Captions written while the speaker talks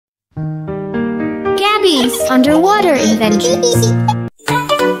Gabby's Underwater Adventures.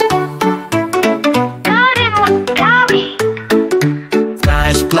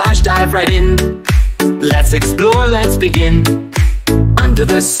 Splash, splash, dive right in. Let's explore, let's begin. Under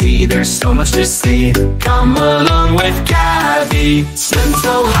the sea, there's so much to see. Come along with Gabby. Swim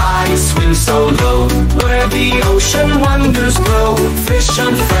so high, swim so low, where the ocean wonders grow. Fish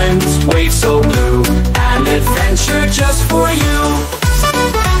and friends, waves so blue, an adventure just for you.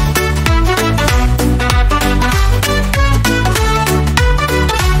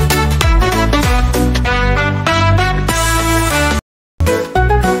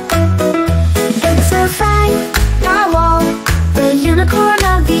 It's a fine narwhal, the unicorn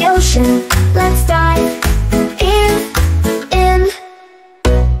of the ocean. Let's dive in.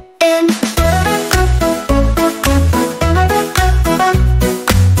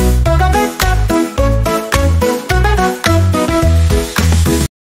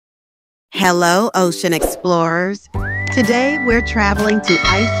 Hello, ocean explorers. Today we're traveling to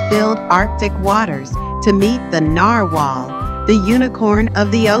ice-filled Arctic waters to meet the narwhal, the unicorn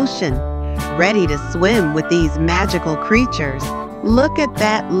of the ocean. Ready to swim with these magical creatures. Look at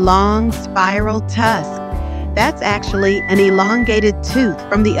that long spiral tusk. That's actually an elongated tooth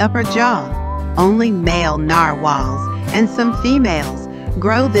from the upper jaw. Only male narwhals and some females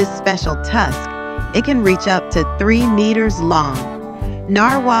grow this special tusk. It can reach up to 3 meters long.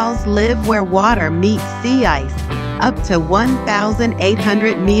 Narwhals live where water meets sea ice, up to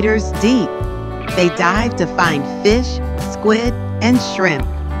 1,800 meters deep. They dive to find fish, squid, and shrimp.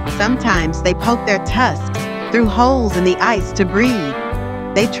 Sometimes they poke their tusks through holes in the ice to breathe.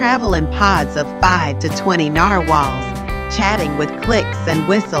 They travel in pods of 5 to 20 narwhals, chatting with clicks and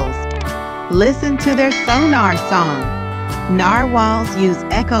whistles. Listen to their sonar song. Narwhals use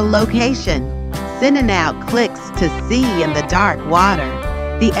echolocation, sending out clicks to see in the dark water.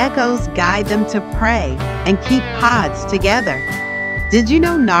 The echoes guide them to prey and keep pods together. Did you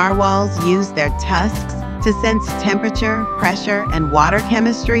know narwhals use their tusks to sense temperature, pressure, and water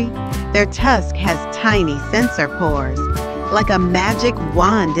chemistry? Their tusk has tiny sensor pores, like a magic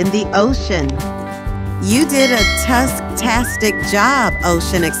wand in the ocean. You did a tusk-tastic job,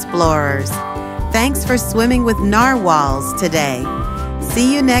 ocean explorers. Thanks for swimming with narwhals today.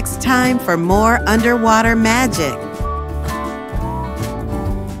 See you next time for more underwater magic.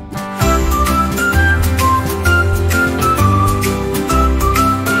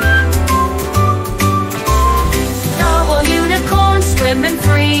 Narwhal unicorn swimming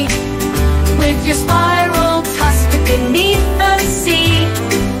free, with your spiral tusk beneath the sea.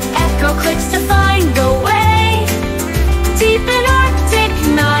 Echo clicks to find the way, deep in Arctic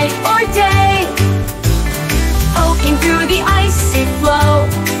night or day. Poking through the icy flow,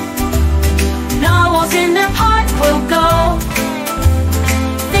 narwhals in their pod will go.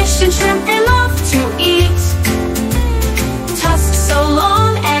 Fish and shrimp they love to eat, tusks so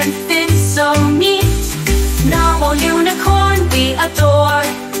long and fin so neat. Narwhal unicorn we adore,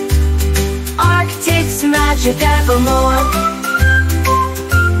 Arctic's magic evermore.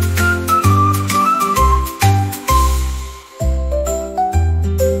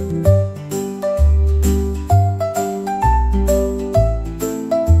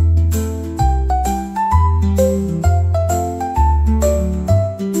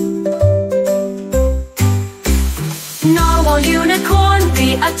 Narwhal unicorn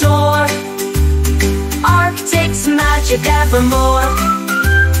we adore, Arctic's magic evermore.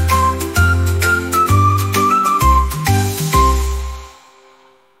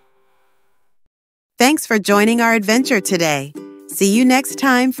 Thanks for joining our adventure today. See you next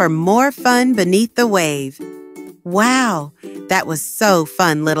time for more fun beneath the wave. Wow, that was so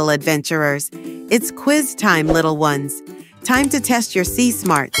fun, little adventurers. It's quiz time, little ones. Time to test your sea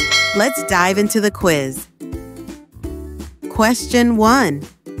smarts. Let's dive into the quiz. Question 1.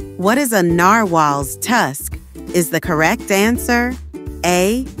 What is a narwhal's tusk? Is the correct answer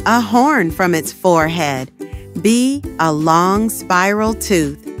A, a horn from its forehead, B, a long spiral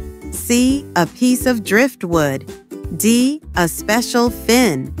tooth, C, a piece of driftwood, D, a special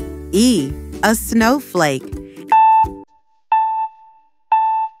fin, E, a snowflake?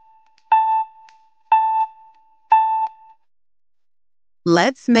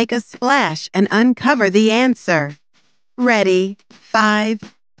 Let's make a splash and uncover the answer. Ready? 5,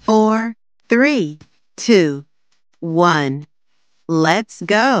 4, 3, 2, 1. Let's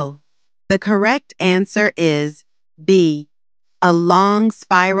go. The correct answer is B, a long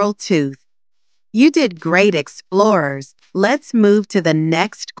spiral tooth. You did great, explorers. Let's move to the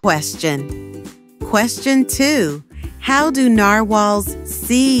next question. Question 2. How do narwhals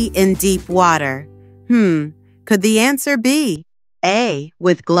see in deep water? Could the answer be A,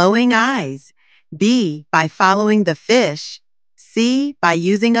 with glowing eyes, B. By following the fish. C. By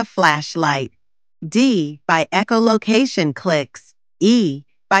using a flashlight. D. By echolocation clicks. E.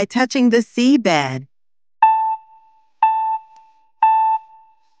 By touching the seabed.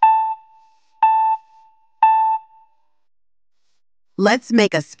 Let's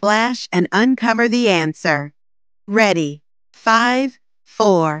make a splash and uncover the answer. Ready? 5,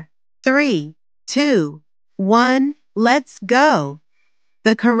 4, 3, 2, 1, let's go.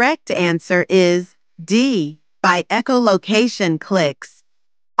 The correct answer is D. By echolocation clicks.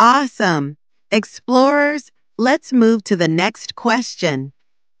 Awesome! Explorers, let's move to the next question.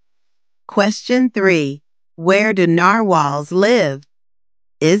 Question 3. Where do narwhals live?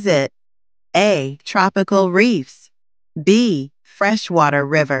 Is it A. Tropical reefs, B. Freshwater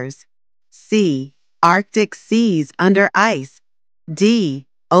rivers, C. Arctic seas under ice, D.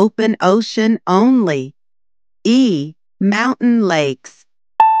 Open ocean only, E. Mountain lakes?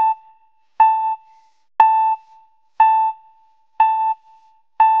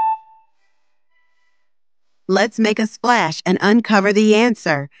 Let's make a splash and uncover the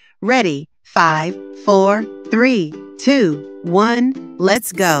answer. Ready? 5, 4, 3, 2, 1,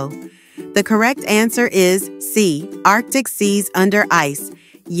 let's go. The correct answer is C. Arctic seas under ice.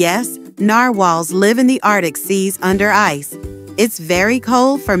 Yes, narwhals live in the Arctic seas under ice. It's very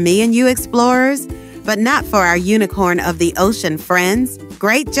cold for me and you explorers, but not for our unicorn of the ocean friends.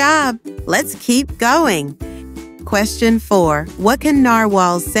 Great job! Let's keep going. Question 4. What can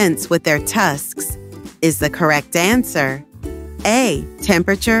narwhals sense with their tusks? Is the correct answer A.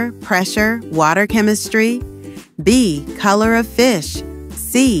 Temperature, pressure, water chemistry, B. Color of fish,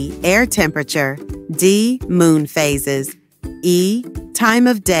 C. Air temperature, D. Moon phases, E. Time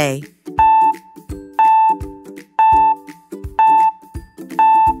of day?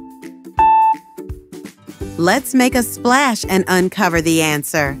 Let's make a splash and uncover the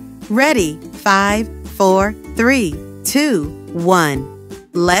answer. Ready? 5, 4, 3, 2, 1.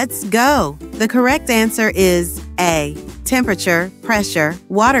 Let's go. The correct answer is A. Temperature, pressure,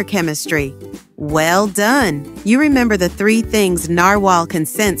 water chemistry. Well done. You remember the 3 things narwhal can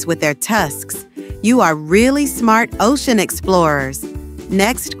sense with their tusks. You are really smart ocean explorers.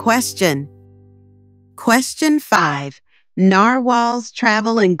 Next question. Question 5. Narwhals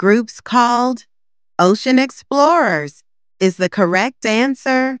travel in groups called ocean explorers. Is the correct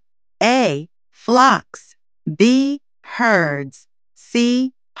answer A. Flocks, B. Herds,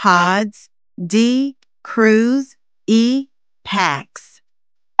 C. Pods, D. Crews, E. Packs?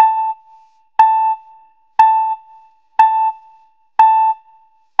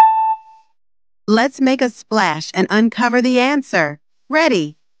 Let's make a splash and uncover the answer.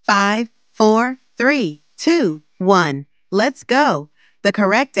 Ready? 5, 4, 3, 2, 1. Let's go. The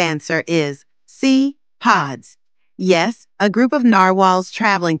correct answer is C. Pods. Yes, a group of narwhals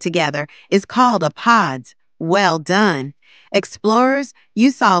traveling together is called a pods. Well done. Explorers,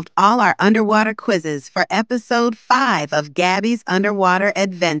 you solved all our underwater quizzes for episode 5 of Gabby's Underwater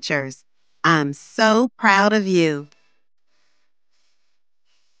Adventures. I'm so proud of you.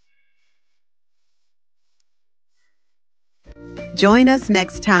 Join us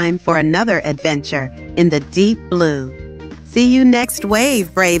next time for another adventure in the deep blue. See you next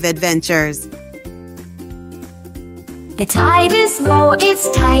wave, brave adventurers. The tide is low,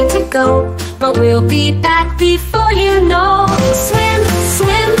 it's time to go, but we'll be back before you know. Swim,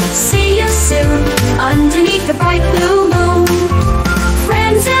 swim, see you soon, underneath the bright blue moon.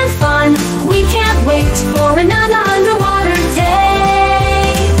 Friends and fun, we can't wait for another underwater day.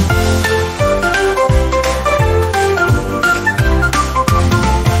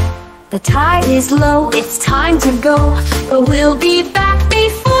 The tide is low, it's time to go, but we'll be back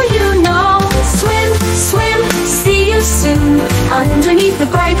before you know. Swim, swim, see you soon, underneath the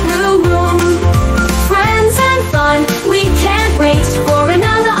bright